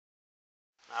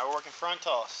Now we're working front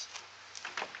toss.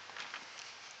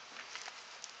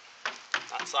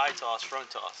 Not side toss, front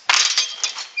toss.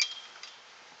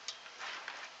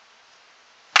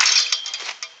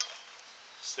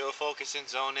 Still focusing,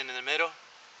 zoning in the middle.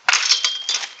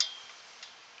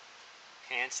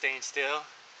 Hand staying still.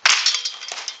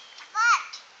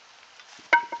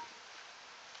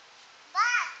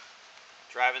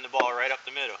 Driving the ball right up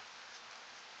the middle.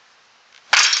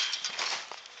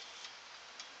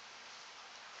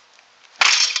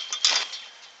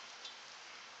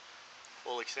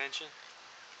 Full extension.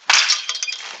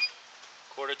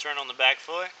 Quarter turn on the back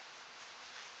foot.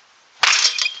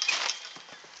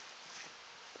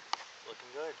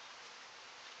 Looking good.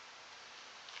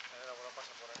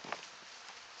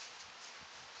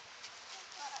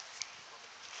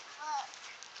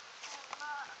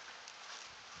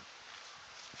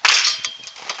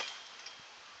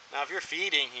 Now if you're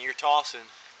feeding and you're tossing,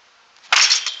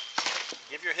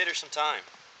 give your hitter some time.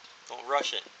 Don't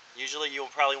rush it. Usually you'll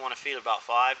probably want to feed about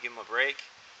 5, give them a break.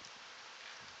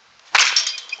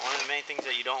 One of the main things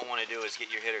that you don't want to do is get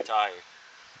your hitter tired.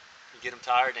 You get him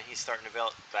tired and he's starting to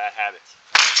develop bad habits.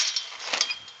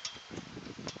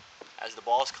 As the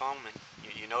balls come and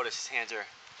you notice his hands are,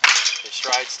 his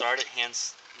stride started,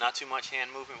 hands, not too much hand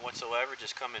movement whatsoever,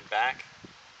 just coming back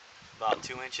about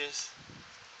 2 inches.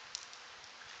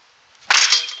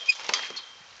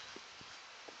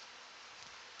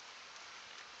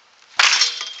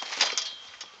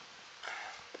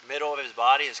 Middle of his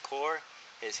body, his core,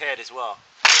 his head as well.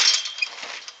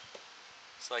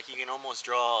 It's like you can almost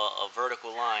draw a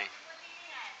vertical line.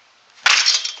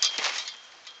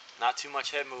 Not too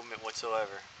much head movement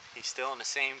whatsoever. He's still in the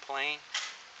same plane.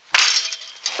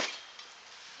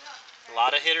 A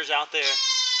lot of hitters out there.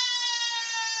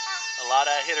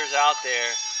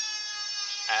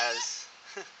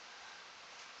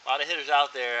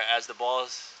 As the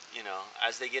balls,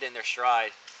 as they get in their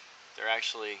stride, they're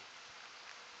actually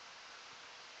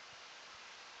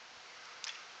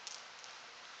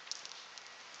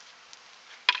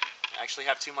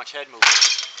have too much head movement.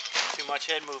 Too much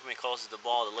head movement causes the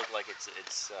ball to look like it's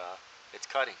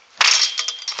cutting.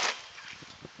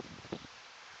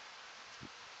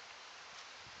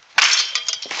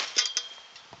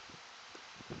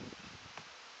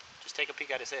 Just take a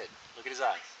peek at his head. Look at his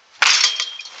eyes.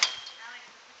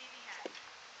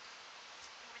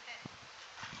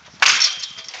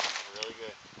 Really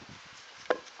good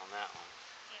on that one.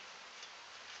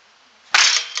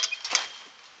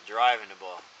 Driving the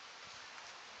ball.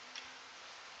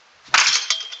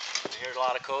 I hear a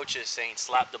lot of coaches saying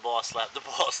slap the ball, slap the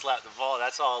ball, slap the ball.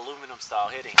 That's all aluminum style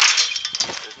hitting.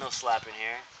 There's no slapping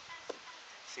here.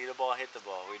 See the ball, hit the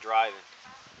ball. We're driving.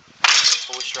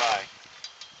 Full stride.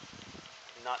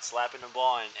 He's not slapping the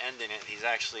ball and ending it. He's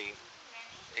actually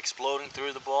exploding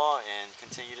through the ball and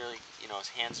continually, his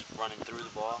hands running through the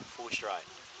ball. Full stride.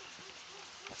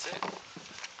 That's it.